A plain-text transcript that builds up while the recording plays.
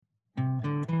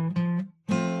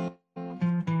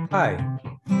Hi,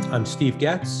 I'm Steve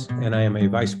Getz, and I am a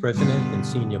Vice President and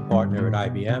Senior Partner at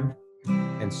IBM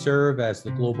and serve as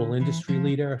the Global Industry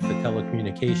Leader for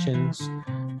Telecommunications,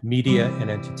 Media, and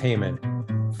Entertainment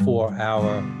for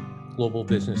our Global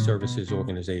Business Services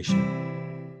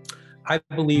organization. I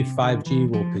believe 5G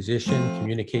will position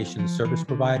communications service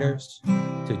providers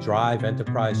to drive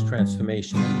enterprise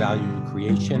transformation and value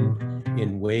creation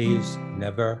in ways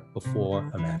never before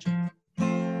imagined.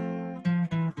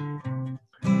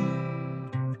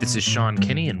 This is Sean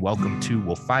Kinney, and welcome to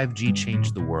Will 5G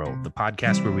Change the World, the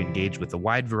podcast where we engage with a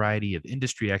wide variety of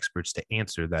industry experts to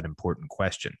answer that important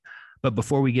question. But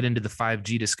before we get into the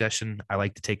 5G discussion, I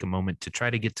like to take a moment to try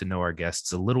to get to know our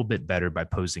guests a little bit better by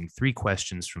posing 3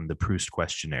 questions from the Proust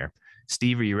questionnaire.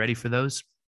 Steve, are you ready for those?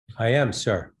 I am,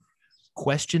 sir.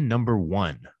 Question number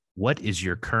 1, what is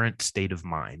your current state of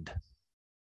mind?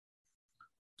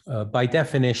 By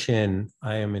definition,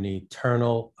 I am an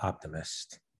eternal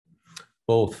optimist,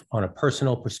 both on a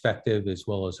personal perspective as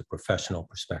well as a professional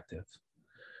perspective.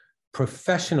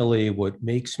 Professionally, what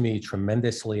makes me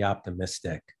tremendously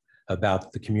optimistic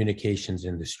about the communications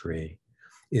industry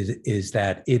is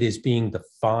that it is being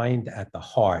defined at the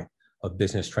heart of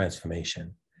business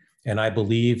transformation. And I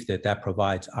believe that that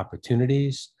provides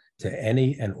opportunities to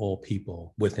any and all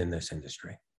people within this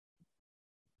industry.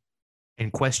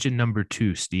 And question number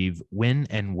 2, Steve, when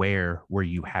and where were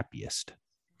you happiest?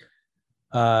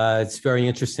 It's very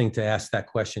interesting to ask that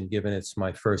question, given it's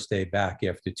my first day back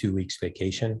after 2 weeks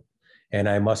vacation. And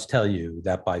I must tell you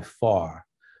that by far,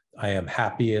 I am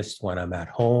happiest when I'm at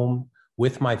home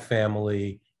with my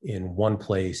family in one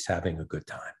place having a good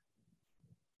time.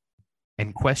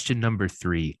 And question number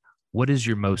 3, what is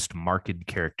your most marked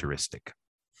characteristic?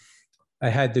 I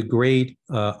had the great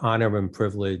honor and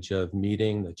privilege of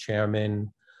meeting the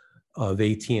chairman of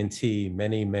AT&T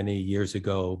many, many years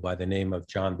ago by the name of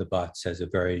John DeButz as a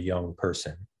very young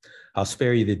person. I'll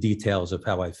spare you the details of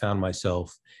how I found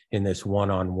myself in this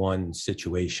one-on-one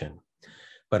situation.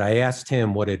 But I asked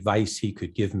him what advice he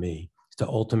could give me to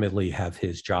ultimately have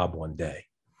his job one day.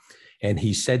 And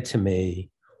he said to me,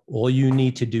 all you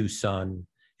need to do, son,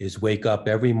 is wake up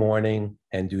every morning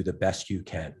and do the best you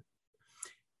can.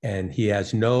 And he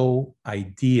has no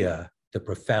idea the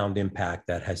profound impact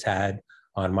that has had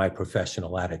on my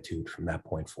professional attitude from that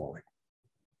point forward.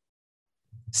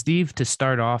 Steve, to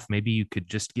start off, maybe you could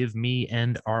just give me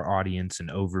and our audience an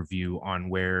overview on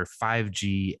where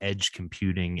 5G, edge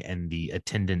computing, and the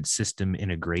attendant system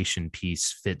integration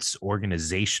piece fits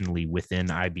organizationally within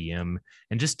IBM,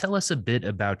 and just tell us a bit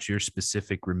about your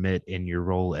specific remit in your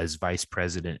role as Vice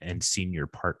President and Senior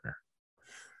Partner.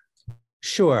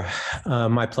 Sure,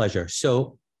 my pleasure.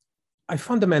 So I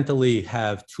fundamentally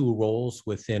have 2 roles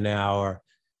within our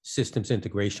systems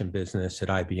integration business at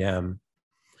IBM.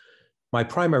 My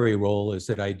primary role is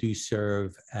that I do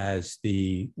serve as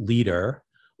the leader,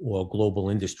 or global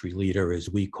industry leader, as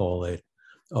we call it,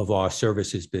 of our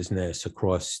services business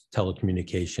across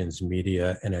telecommunications,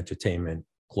 media, and entertainment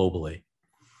globally.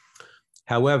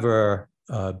 However,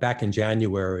 back in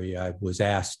January, I was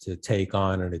asked to take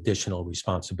on an additional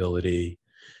responsibility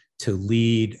to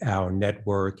lead our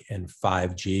network and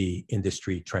 5G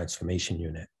industry transformation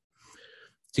unit.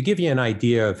 To give you an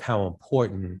idea of how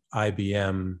important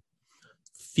IBM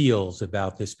feels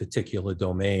about this particular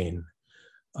domain,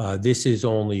 this is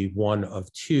only one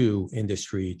of 2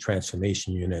 industry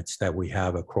transformation units that we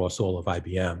have across all of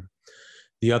IBM.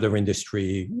 The other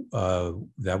industry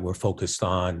that we're focused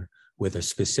on with a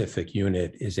specific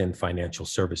unit is in financial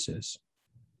services.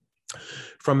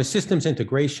 From a systems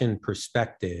integration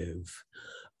perspective,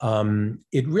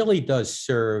 it really does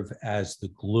serve as the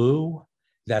glue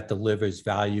that delivers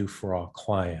value for our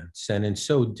clients. And in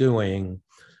so doing,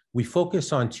 we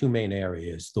focus on 2 main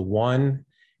areas. The one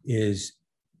is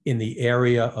in the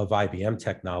area of IBM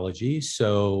technology.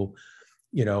 So,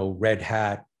 Red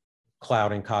Hat,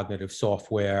 cloud and cognitive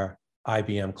software,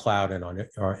 IBM Cloud,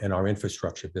 and our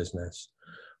infrastructure business.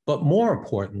 But more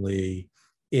importantly,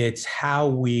 it's how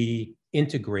we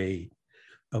integrate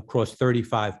across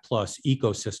 35 plus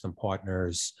ecosystem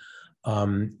partners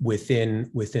within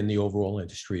the overall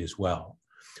industry as well,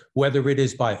 whether it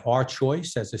is by our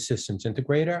choice as a systems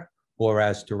integrator or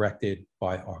as directed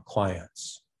by our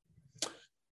clients.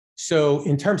 So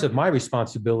in terms of my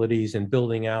responsibilities in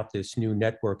building out this new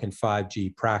network and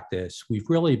 5G practice, we've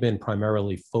really been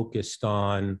primarily focused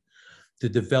on the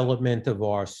development of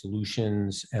our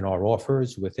solutions and our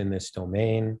offers within this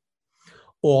domain,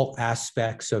 all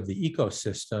aspects of the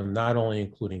ecosystem, not only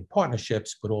including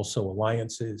partnerships, but also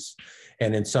alliances,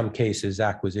 and in some cases,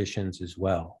 acquisitions as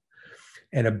well.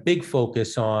 And a big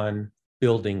focus on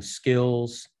building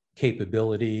skills,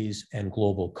 capabilities, and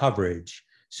global coverage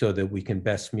so that we can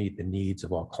best meet the needs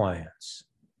of our clients.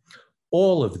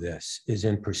 All of this is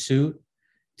in pursuit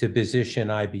to position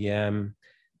IBM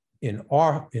in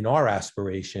our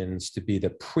aspirations to be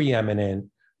the preeminent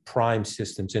prime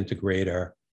systems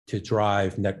integrator to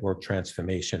drive network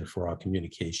transformation for our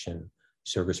communication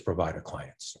service provider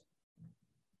clients.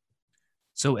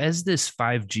 So as this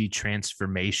 5G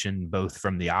transformation, both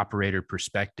from the operator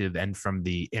perspective and from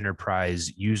the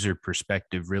enterprise user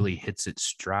perspective, really hits its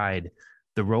stride,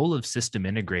 the role of system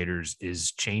integrators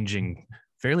is changing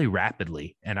fairly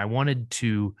rapidly. And I wanted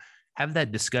to have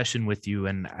that discussion with you.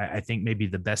 And I think maybe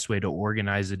the best way to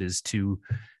organize it is to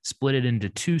split it into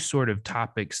two sort of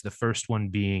topics. The first one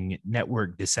being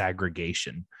network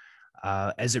disaggregation.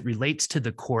 As it relates to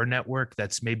the core network,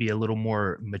 that's maybe a little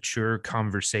more mature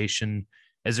conversation.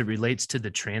 As it relates to the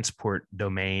transport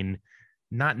domain,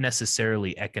 not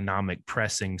necessarily economic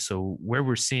pressing. So where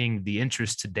we're seeing the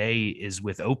interest today is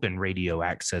with open radio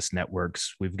access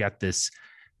networks. We've got this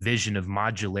vision of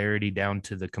modularity down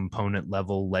to the component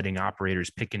level, letting operators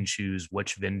pick and choose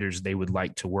which vendors they would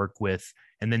like to work with,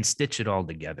 and then stitch it all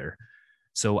together.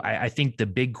 So I think the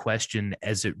big question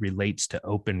as it relates to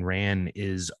Open RAN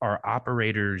is, are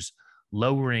operators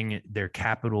lowering their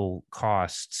capital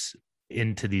costs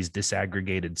into these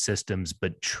disaggregated systems,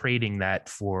 but trading that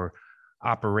for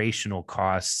operational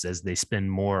costs as they spend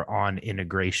more on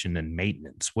integration and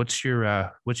maintenance? What's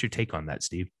your take on that,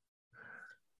 Steve?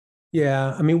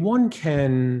 Yeah, I mean, one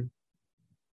can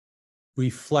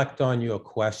reflect on your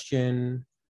question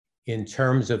in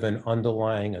terms of an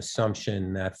underlying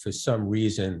assumption that for some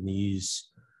reason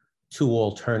these two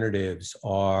alternatives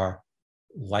are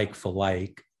like for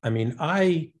like. I mean,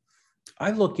 I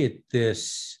look at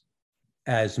this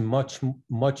as much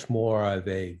more of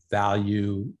a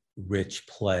value-rich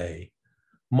play,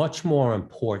 much more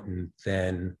important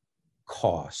than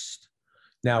cost.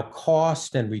 Now,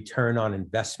 cost and return on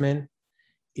investment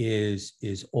is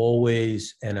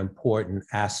always an important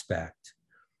aspect.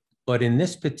 But in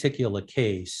this particular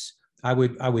case, I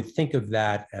would think of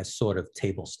that as sort of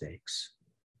table stakes.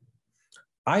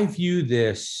 I view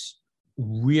this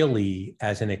really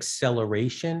as an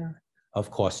acceleration of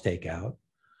cost takeout,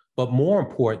 but more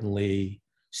importantly,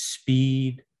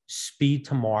 speed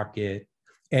to market,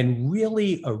 and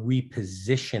really a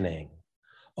repositioning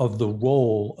of the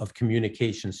role of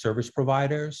communication service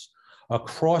providers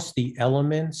across the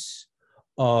elements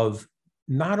of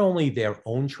not only their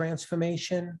own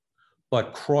transformation,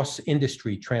 but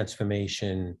cross-industry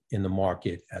transformation in the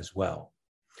market as well.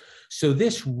 So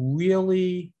this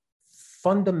really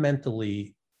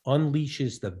fundamentally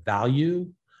unleashes the value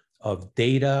of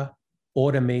data,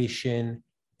 automation,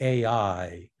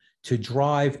 AI to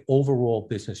drive overall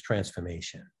business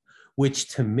transformation, which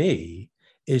to me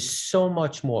is so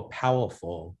much more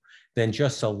powerful than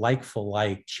just a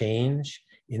like-for-like change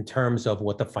in terms of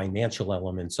what the financial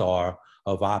elements are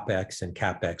of OpEx and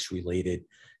CapEx related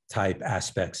type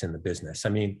aspects in the business. I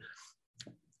mean,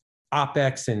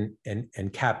 OpEx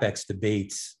and CapEx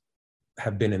debates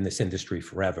have been in this industry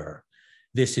forever.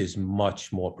 This is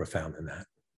much more profound than that.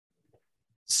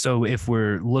 So if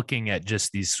we're looking at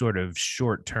just these sort of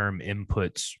short-term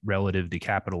inputs relative to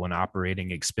capital and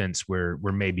operating expense, we're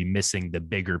maybe missing the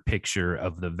bigger picture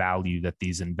of the value that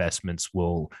these investments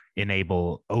will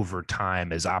enable over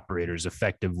time as operators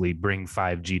effectively bring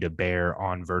 5G to bear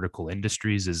on vertical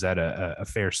industries. Is that a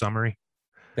fair summary?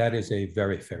 That is a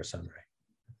very fair summary.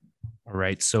 All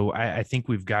right. So I think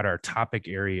we've got our topic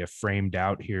area framed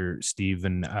out here, Steve.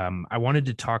 And I wanted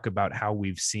to talk about how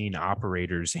we've seen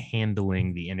operators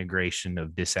handling the integration of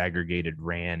disaggregated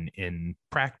RAN in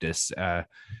practice.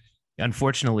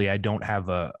 Unfortunately, I don't have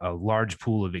a large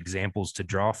pool of examples to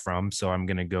draw from, so I'm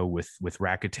going to go with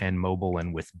Rakuten Mobile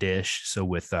and with Dish. So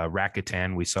with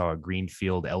Rakuten, we saw a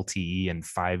greenfield LTE and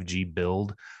 5G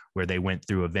build where they went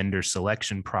through a vendor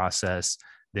selection process,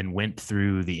 then went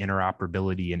through the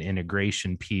interoperability and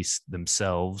integration piece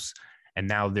themselves. And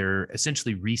now they're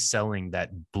essentially reselling that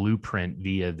blueprint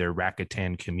via their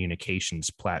Rakuten communications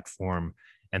platform.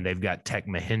 And they've got Tech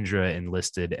Mahindra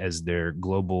enlisted as their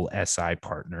global SI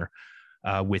partner.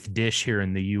 With Dish here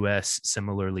in the US,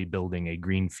 similarly building a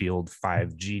greenfield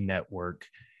 5G network.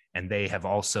 And they have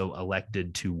also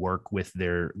elected to work with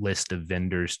their list of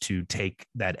vendors to take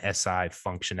that SI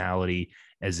functionality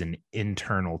as an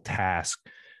internal task.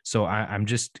 So I'm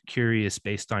just curious,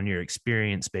 based on your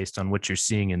experience, based on what you're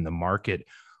seeing in the market,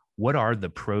 what are the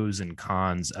pros and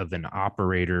cons of an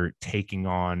operator taking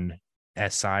on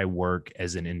SI work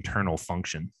as an internal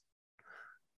function?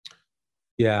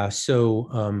 Yeah,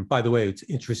 so by the way, it's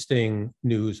interesting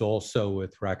news also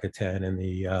with Rakuten and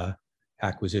the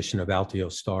acquisition of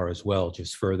Altiostar as well,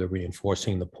 just further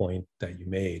reinforcing the point that you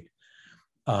made.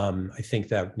 I think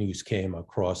that news came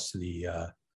across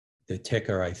the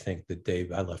ticker, I think, the day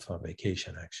I left on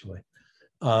vacation, actually.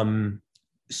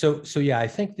 So yeah, I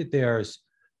think that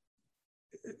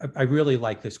I really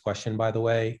like this question, by the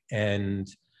way, and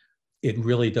it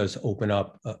really does open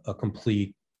up a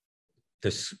complete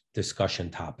discussion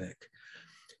topic.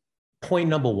 Point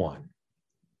number one,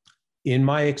 in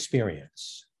my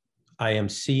experience, I am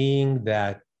seeing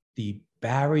that the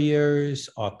barriers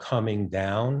are coming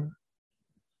down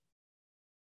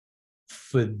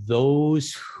for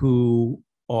those who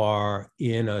are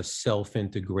in a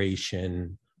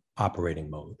self-integration operating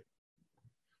mode.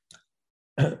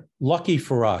 Lucky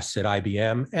for us at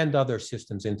IBM and other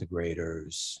systems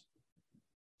integrators,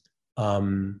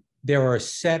 there are a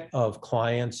set of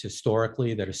clients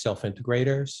historically that are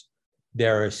self-integrators.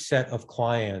 There are a set of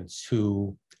clients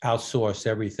who outsource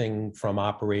everything from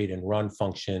operate and run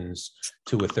functions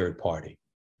to a third party.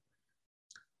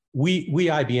 We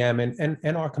IBM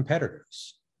and our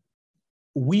competitors,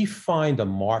 we find a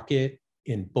market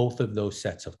in both of those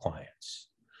sets of clients.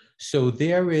 So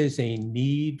there is a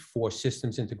need for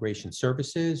systems integration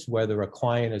services, whether a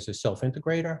client is a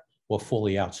self-integrator or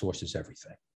fully outsources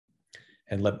everything.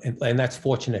 And that's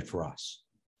fortunate for us,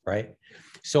 right?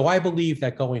 So I believe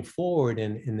that going forward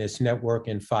in this network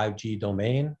and 5G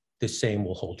domain, the same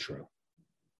will hold true.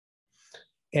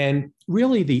 And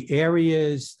really the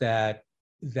areas that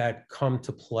come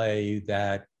to play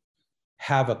that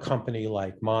have a company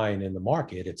like mine in the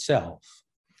market itself,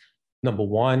 number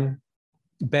one,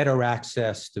 better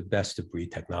access to best of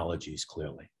breed technologies,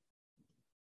 clearly.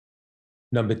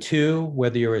 Number two,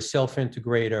 whether you're a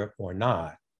self-integrator or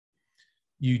not,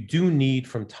 you do need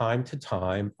from time to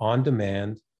time, on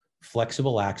demand,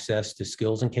 flexible access to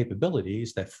skills and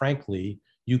capabilities that frankly,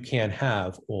 you can't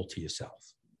have all to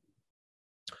yourself.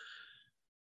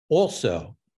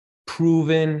 Also,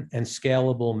 proven and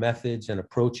scalable methods and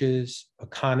approaches,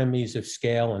 economies of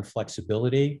scale and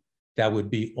flexibility that would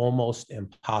be almost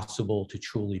impossible to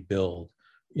truly build,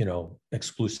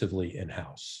 exclusively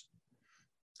in-house.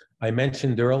 I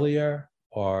mentioned earlier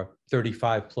our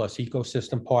 35 plus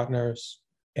ecosystem partners.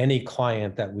 Any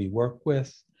client that we work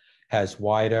with has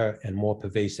wider and more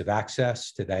pervasive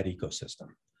access to that ecosystem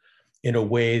in a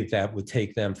way that would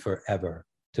take them forever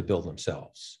to build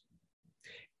themselves.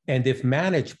 And if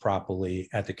managed properly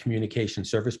at the communication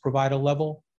service provider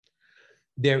level,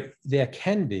 there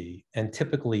can be, and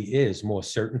typically is, more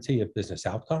certainty of business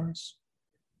outcomes.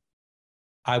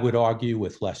 I would argue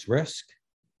with less risk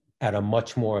at a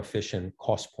much more efficient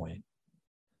cost point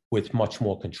with much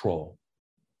more control.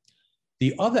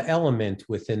 The other element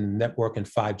within the network and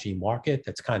 5G market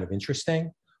that's kind of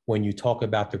interesting when you talk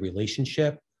about the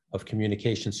relationship of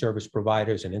communication service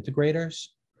providers and integrators,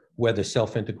 whether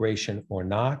self-integration or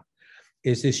not,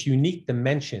 is this unique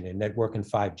dimension in network and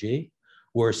 5G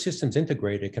where a systems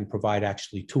integrator can provide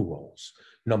actually two roles.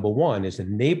 Number one is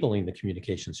enabling the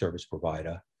communication service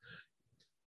provider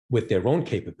with their own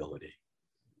capability,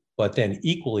 but then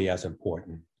equally as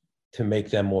important, to make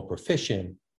them more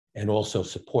proficient and also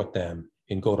support them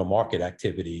in go-to-market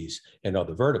activities and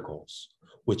other verticals,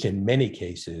 which in many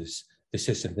cases, the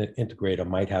system integrator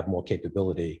might have more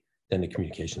capability than the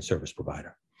communication service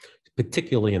provider,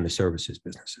 particularly in the services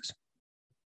businesses.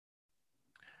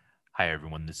 Hi,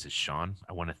 everyone. This is Sean.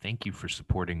 I want to thank you for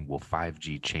supporting Will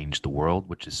 5G Change the World,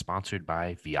 which is sponsored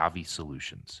by Viavi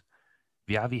Solutions.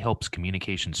 Viavi helps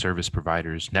communication service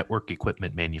providers, network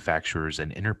equipment manufacturers,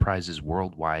 and enterprises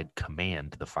worldwide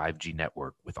command the 5G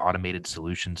network with automated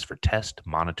solutions for test,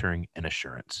 monitoring, and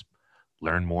assurance.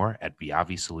 Learn more at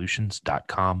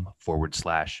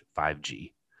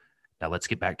viavisolutions.com/5G. Now let's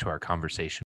get back to our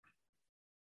conversation.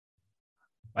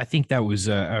 I think that was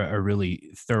a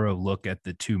really thorough look at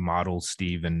the two models,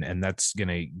 Steve, and that's going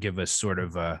to give us sort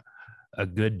of a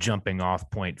good jumping off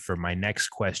point for my next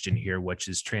question here, which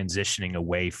is transitioning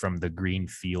away from the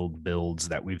greenfield builds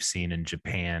that we've seen in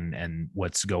Japan and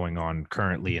what's going on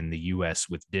currently in the US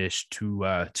with Dish to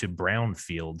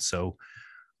brownfield. So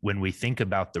when we think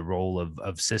about the role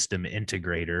of system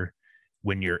integrator,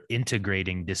 when you're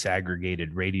integrating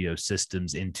disaggregated radio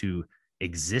systems into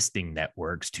existing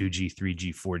networks, 2G,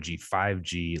 3G, 4G,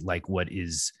 5G, like what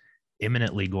is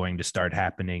imminently going to start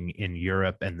happening in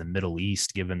Europe and the Middle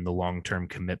East, given the long-term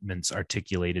commitments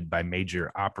articulated by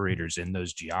major operators in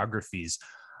those geographies.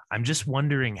 I'm just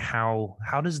wondering how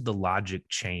does the logic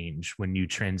change when you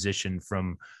transition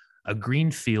from a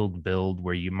greenfield build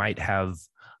where you might have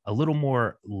a little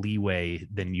more leeway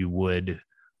than you would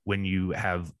when you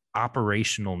have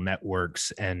operational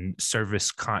networks and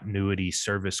service continuity,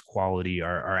 service quality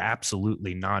are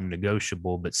absolutely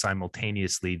non-negotiable, but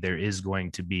simultaneously there is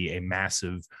going to be a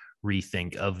massive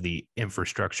rethink of the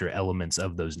infrastructure elements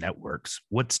of those networks.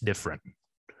 What's different?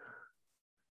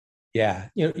 Yeah,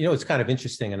 it's kind of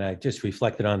interesting, and I just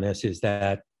reflected on this, is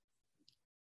that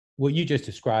what you just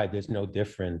described is no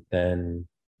different than,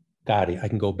 God, I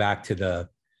can go back to the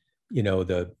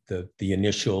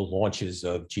initial launches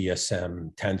of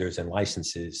GSM tenders and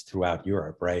licenses throughout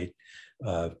Europe, right?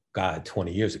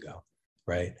 20 years ago,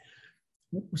 right?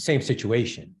 Same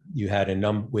situation. You had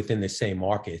within the same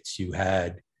markets, you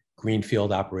had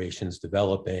greenfield operations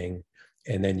developing,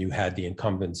 and then you had the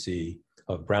incumbency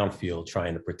of brownfield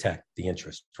trying to protect the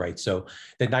interests, right? So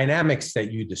the dynamics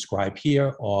that you describe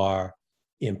here are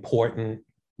important,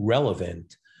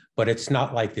 relevant, but it's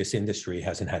not like this industry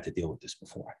hasn't had to deal with this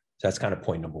before. So that's kind of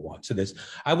point number one. So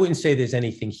I wouldn't say there's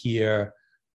anything here,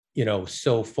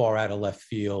 so far out of left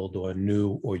field or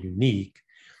new or unique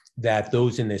that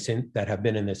those that have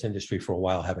been in this industry for a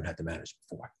while haven't had to manage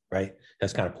before, right?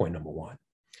 That's kind of point number one.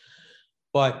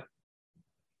 But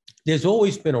there's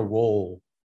always been a role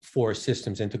for a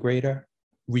systems integrator,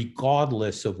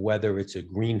 regardless of whether it's a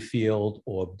greenfield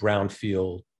or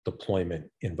brownfield deployment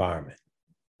environment,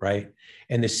 right?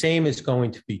 And the same is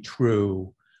going to be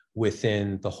true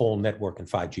within the whole network and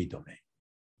 5G domain.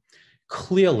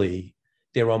 Clearly,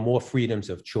 there are more freedoms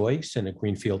of choice in a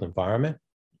greenfield environment.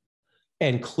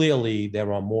 And clearly,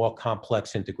 there are more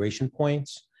complex integration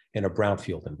points in a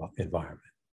brownfield environment.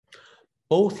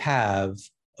 Both have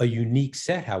a unique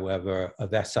set, however,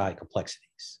 of SI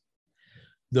complexities.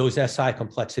 Those SI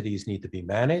complexities need to be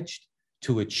managed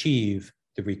to achieve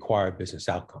the required business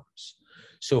outcomes.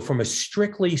 So from a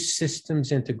strictly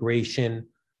systems integration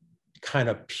kind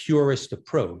of purist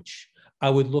approach, I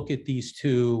would look at these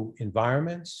two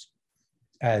environments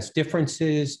as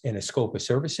differences in a scope of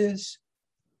services,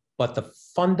 but the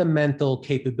fundamental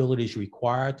capabilities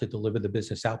required to deliver the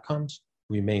business outcomes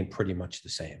remain pretty much the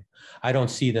same. I don't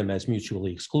see them as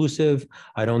mutually exclusive.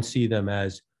 I don't see them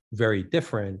as very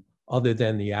different, other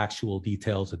than the actual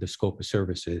details of the scope of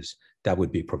services that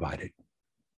would be provided.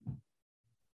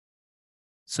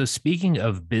 So speaking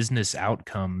of business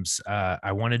outcomes,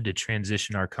 I wanted to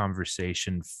transition our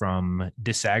conversation from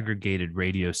disaggregated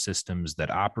radio systems that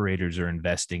operators are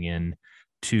investing in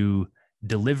to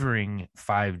delivering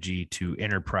 5G to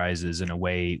enterprises in a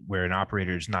way where an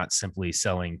operator is not simply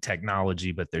selling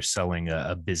technology, but they're selling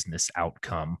a business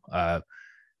outcome.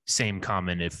 Same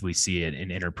common if we see it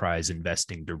in enterprise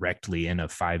investing directly in a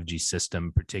 5G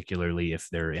system, particularly if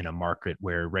they're in a market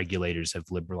where regulators have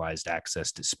liberalized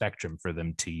access to spectrum for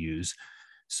them to use.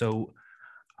 So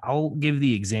I'll give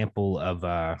the example of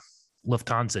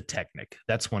Lufthansa Technik.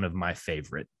 That's one of my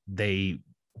favorite. They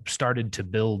started to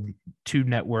build two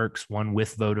networks, one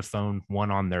with Vodafone, one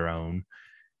on their own.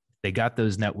 They got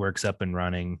those networks up and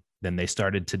running. Then they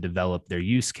started to develop their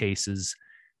use cases.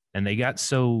 And they got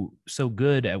so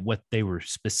good at what they were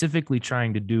specifically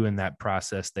trying to do in that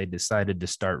process, they decided to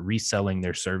start reselling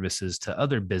their services to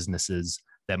other businesses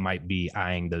that might be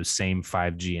eyeing those same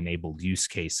 5G enabled use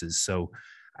cases. So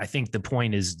I think the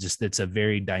point is just it's a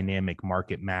very dynamic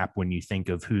market map when you think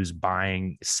of who's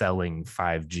buying, selling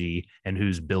 5G and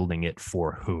who's building it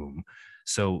for whom.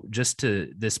 So just to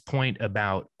this point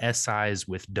about SIs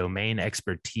with domain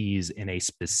expertise in a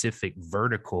specific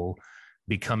vertical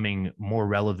becoming more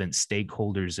relevant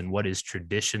stakeholders in what is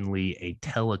traditionally a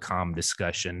telecom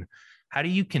discussion, how do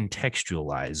you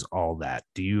contextualize all that?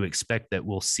 Do you expect that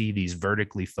we'll see these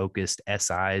vertically focused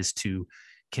SIs to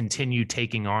continue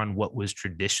taking on what was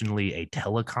traditionally a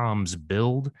telecoms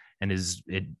build? And is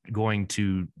it going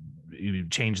to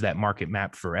change that market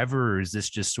map forever? Or is this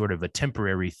just sort of a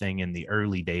temporary thing in the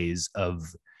early days of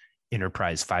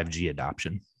enterprise 5G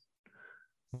adoption?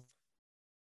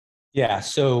 Yeah,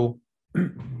 so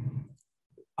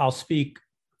I'll speak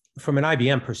from an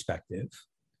IBM perspective,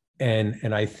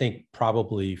 and I think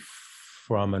probably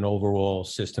from an overall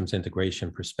systems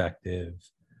integration perspective,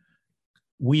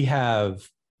 we have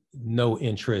no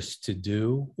interest to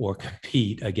do or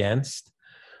compete against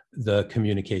the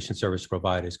communication service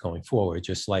providers going forward,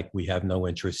 just like we have no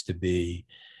interest to be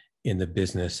in the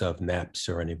business of NEPs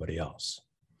or anybody else.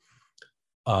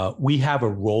 We have a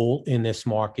role in this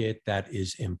market that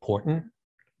is important,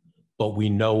 but we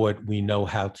know it, we know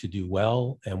how to do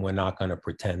well, and we're not going to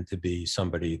pretend to be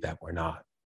somebody that we're not.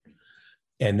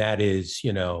 And that is,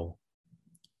 to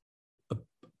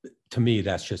me,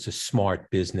 that's just a smart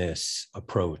business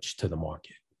approach to the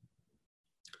market.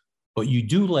 But you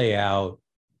do lay out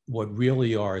what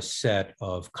really are a set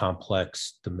of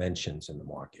complex dimensions in the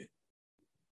market.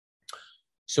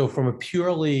 So from a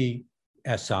purely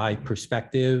SI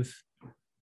perspective,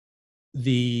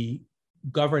 the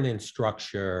governance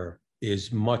structure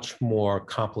is much more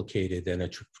complicated than a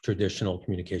traditional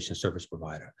communication service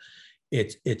provider.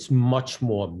 It's much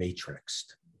more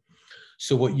matrixed.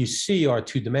 So what you see are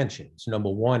two dimensions. Number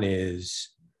one is,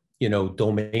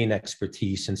 domain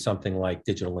expertise in something like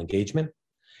digital engagement.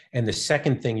 And the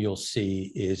second thing you'll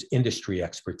see is industry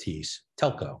expertise,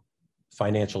 telco,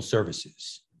 financial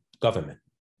services, government.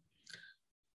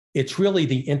 It's really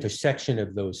the intersection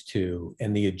of those two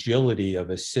and the agility of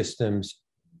a systems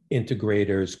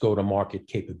integrator's go-to-market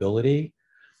capability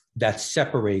that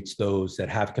separates those that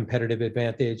have competitive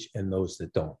advantage and those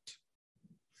that don't.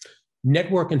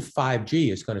 Network and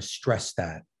 5G is going to stress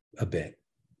that a bit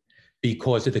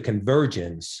because of the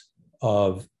convergence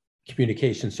of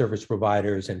communication service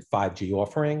providers and 5G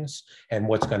offerings and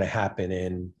what's going to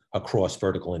happen across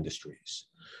vertical industries.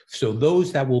 So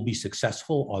those that will be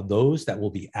successful are those that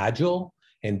will be agile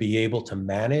and be able to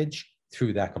manage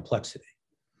through that complexity.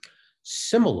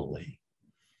 Similarly,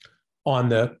 on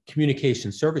the communication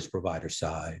service provider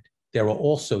side, there are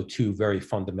also two very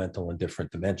fundamental and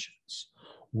different dimensions.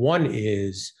 One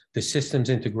is the systems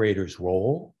integrator's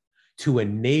role to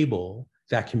enable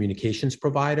that communications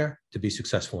provider to be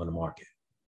successful in the market.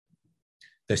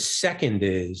 The second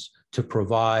is to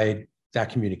provide that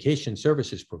communication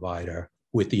services provider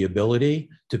with the ability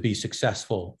to be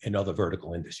successful in other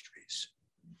vertical industries.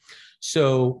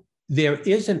 So there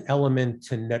is an element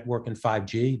to network and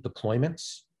 5G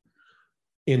deployments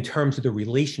in terms of the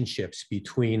relationships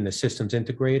between the systems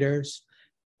integrators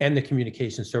and the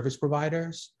communication service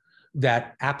providers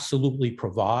that absolutely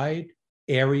provide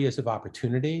areas of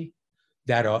opportunity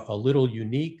that are a little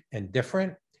unique and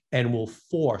different and will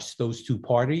force those two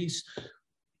parties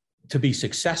to be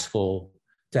successful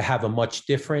to have a much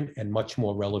different and much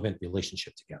more relevant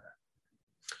relationship together.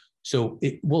 So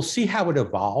we'll see how it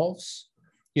evolves.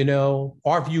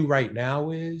 Our view right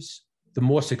now is the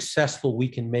more successful we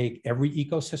can make every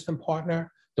ecosystem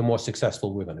partner, the more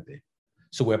successful we're going to be.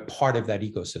 So we're part of that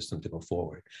ecosystem to go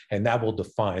forward, and that will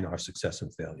define our success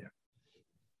and failure.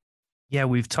 Yeah,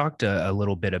 we've talked a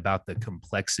little bit about the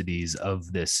complexities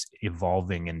of this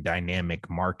evolving and dynamic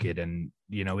market. And,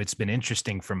 it's been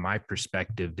interesting from my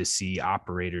perspective to see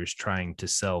operators trying to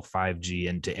sell 5G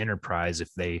into enterprise.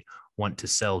 If they want to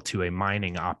sell to a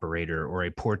mining operator or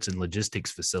a ports and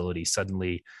logistics facility,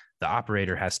 suddenly the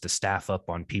operator has to staff up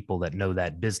on people that know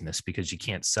that business, because you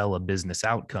can't sell a business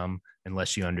outcome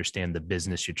unless you understand the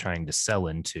business you're trying to sell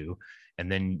into.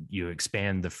 And then you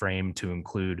expand the frame to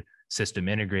include system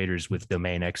integrators with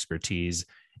domain expertise.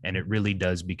 And it really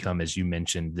does become, as you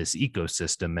mentioned, this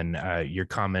ecosystem. And your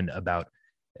comment about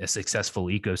a successful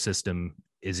ecosystem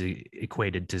is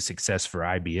equated to success for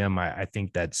IBM. I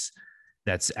think that's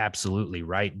absolutely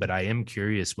right. But I am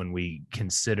curious, when we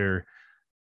consider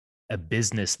a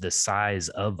business the size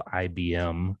of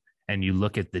IBM and you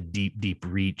look at the deep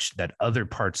reach that other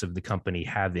parts of the company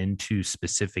have into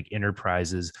specific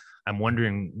enterprises, I'm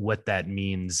wondering what that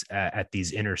means at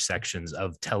these intersections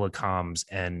of telecoms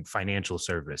and financial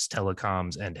service,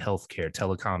 telecoms and healthcare,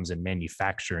 telecoms and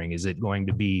manufacturing. Is it going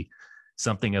to be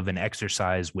something of an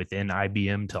exercise within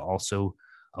IBM to also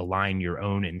align your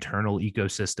own internal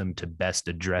ecosystem to best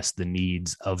address the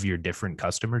needs of your different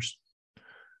customers?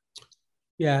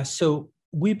 Yeah, so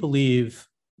we believe,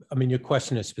 your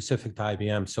question is specific to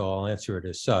IBM, so I'll answer it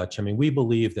as such. We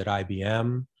believe that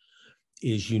IBM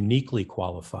is uniquely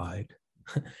qualified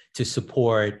to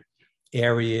support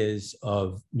areas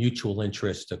of mutual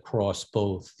interest across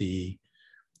both the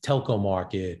telco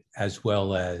market as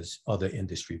well as other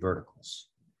industry verticals.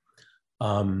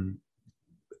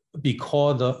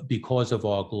 Because of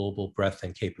our global breadth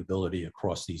and capability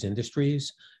across these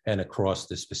industries and across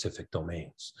the specific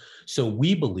domains. So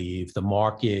we believe the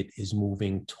market is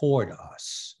moving toward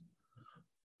us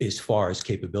as far as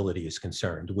capability is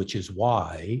concerned, which is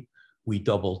why we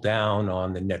double down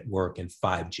on the network and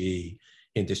 5G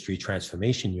industry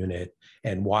transformation unit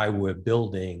and why we're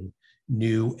building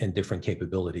new and different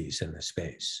capabilities in this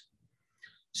space.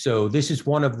 So this is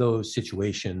one of those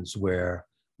situations where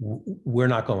we're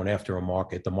not going after a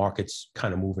market. The market's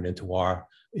kind of moving into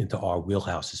our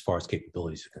wheelhouse as far as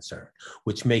capabilities are concerned,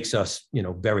 which makes us,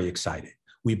 very excited.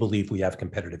 We believe we have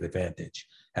competitive advantage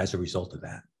as a result of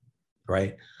that,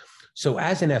 right? So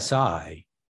as an SI,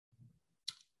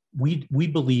 we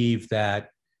believe that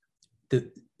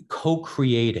the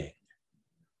co-creating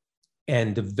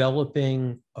and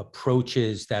developing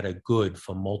approaches that are good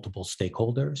for multiple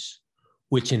stakeholders,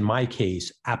 which in my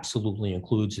case absolutely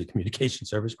includes the communication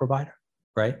service provider,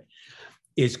 right,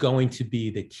 is going to be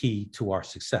the key to our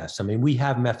success. I mean, we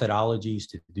have methodologies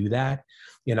to do that.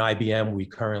 In IBM, we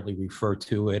currently refer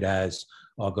to it as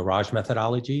garage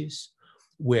methodologies,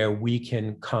 where we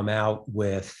can come out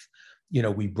with,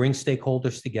 we bring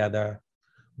stakeholders together,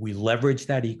 we leverage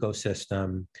that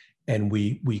ecosystem, and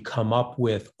we come up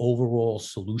with overall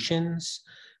solutions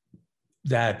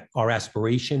that our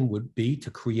aspiration would be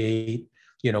to create,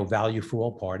 value for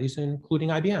all parties, including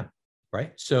IBM,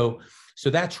 right? So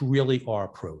that's really our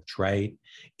approach, right?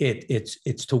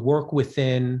 It's to work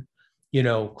within,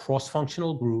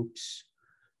 cross-functional groups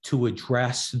to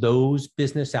address those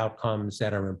business outcomes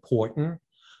that are important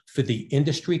for the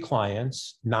industry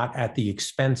clients, not at the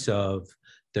expense of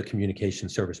the communication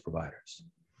service providers.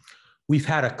 We've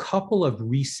had a couple of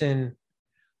recent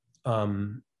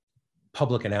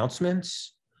public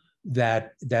announcements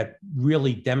that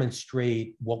really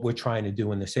demonstrate what we're trying to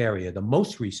do in this area. The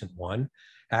most recent one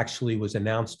actually was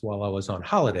announced while I was on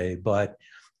holiday, but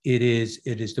it is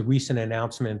the recent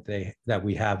announcement that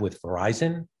we have with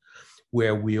Verizon,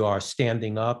 where we are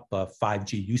standing up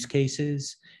 5G use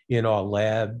cases in our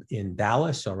lab in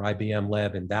Dallas, our IBM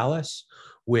lab in Dallas,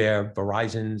 where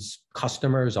Verizon's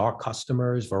customers, our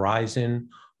customers, Verizon,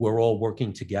 we're all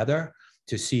working together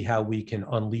to see how we can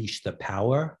unleash the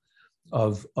power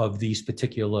of these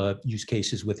particular use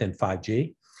cases within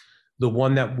 5G. The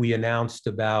one that we announced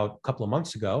about a couple of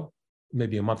months ago,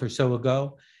 maybe a month or so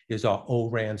ago, is our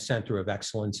O-RAN Center of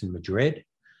Excellence in Madrid,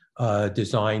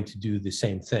 designed to do the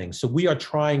same thing. So we are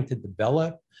trying to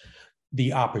develop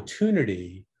the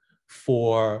opportunity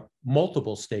for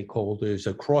multiple stakeholders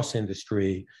across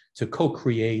industry to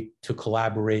co-create, to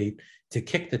collaborate, to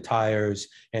kick the tires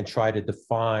and try to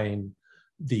define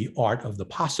the art of the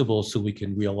possible so we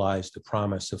can realize the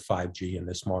promise of 5G in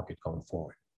this market going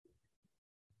forward.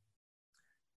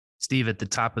 Steve, at the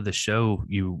top of the show,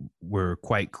 you were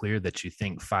quite clear that you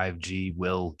think 5G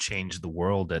will change the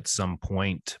world at some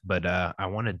point, but I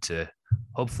wanted to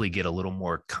hopefully get a little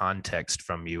more context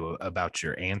from you about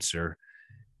your answer.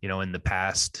 In the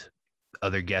past,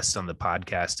 other guests on the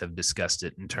podcast have discussed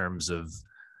it in terms of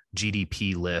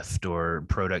GDP lift or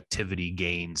productivity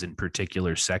gains in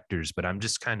particular sectors, but I'm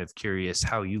just kind of curious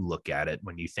how you look at it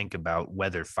when you think about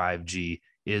whether 5G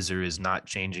is or is not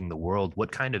changing the world. What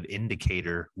kind of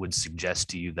indicator would suggest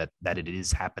to you that it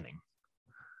is happening?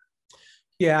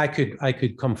 Yeah, I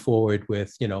could come forward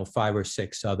with, 5 or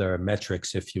 6 other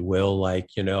metrics, if you will, like,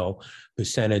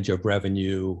 percentage of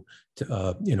revenue,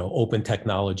 to, open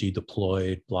technology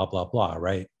deployed, blah, blah, blah,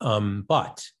 right?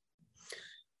 But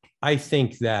I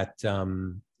think that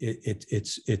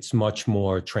it's much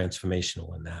more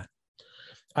transformational than that.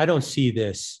 I don't see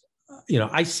this,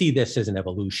 I see this as an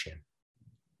evolution,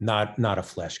 not a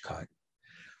flesh cut.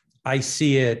 I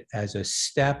see it as a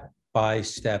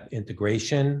step-by-step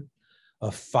integration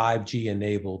of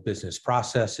 5G-enabled business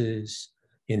processes,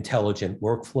 intelligent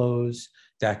workflows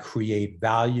that create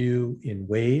value in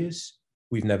ways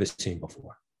we've never seen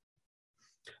before.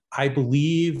 I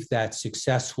believe that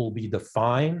success will be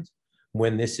defined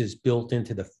when this is built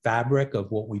into the fabric of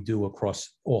what we do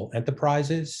across all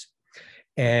enterprises.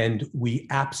 And we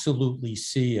absolutely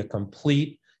see a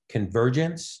complete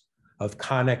convergence of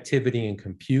connectivity and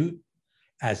compute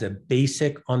as a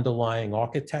basic underlying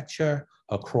architecture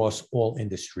across all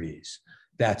industries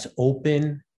that's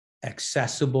open,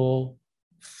 accessible,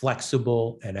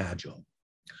 flexible, and agile.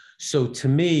 So to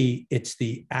me, it's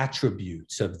the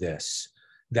attributes of this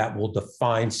that will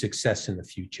define success in the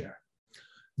future.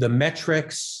 The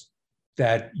metrics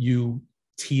that you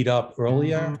teed up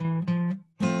earlier,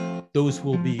 those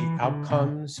will be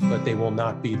outcomes, but they will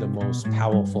not be the most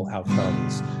powerful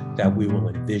outcomes that we will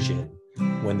envision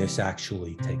when this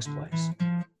actually takes place.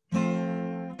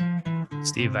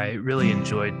 Steve, I really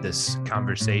enjoyed this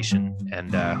conversation,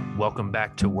 and welcome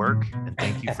back to work. And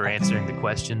thank you for answering the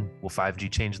question, will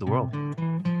 5G change the world?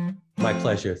 My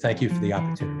pleasure. Thank you for the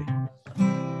opportunity.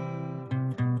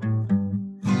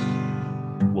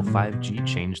 Will 5G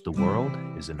Change the World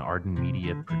is an Arden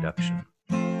Media production.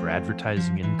 For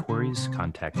advertising inquiries,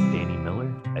 contact Danny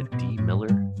Miller at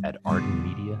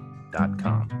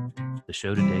dmiller@ardenmedia.com. The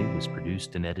show today was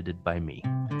produced and edited by me,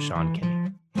 Sean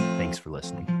Kinney. Thanks for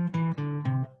listening.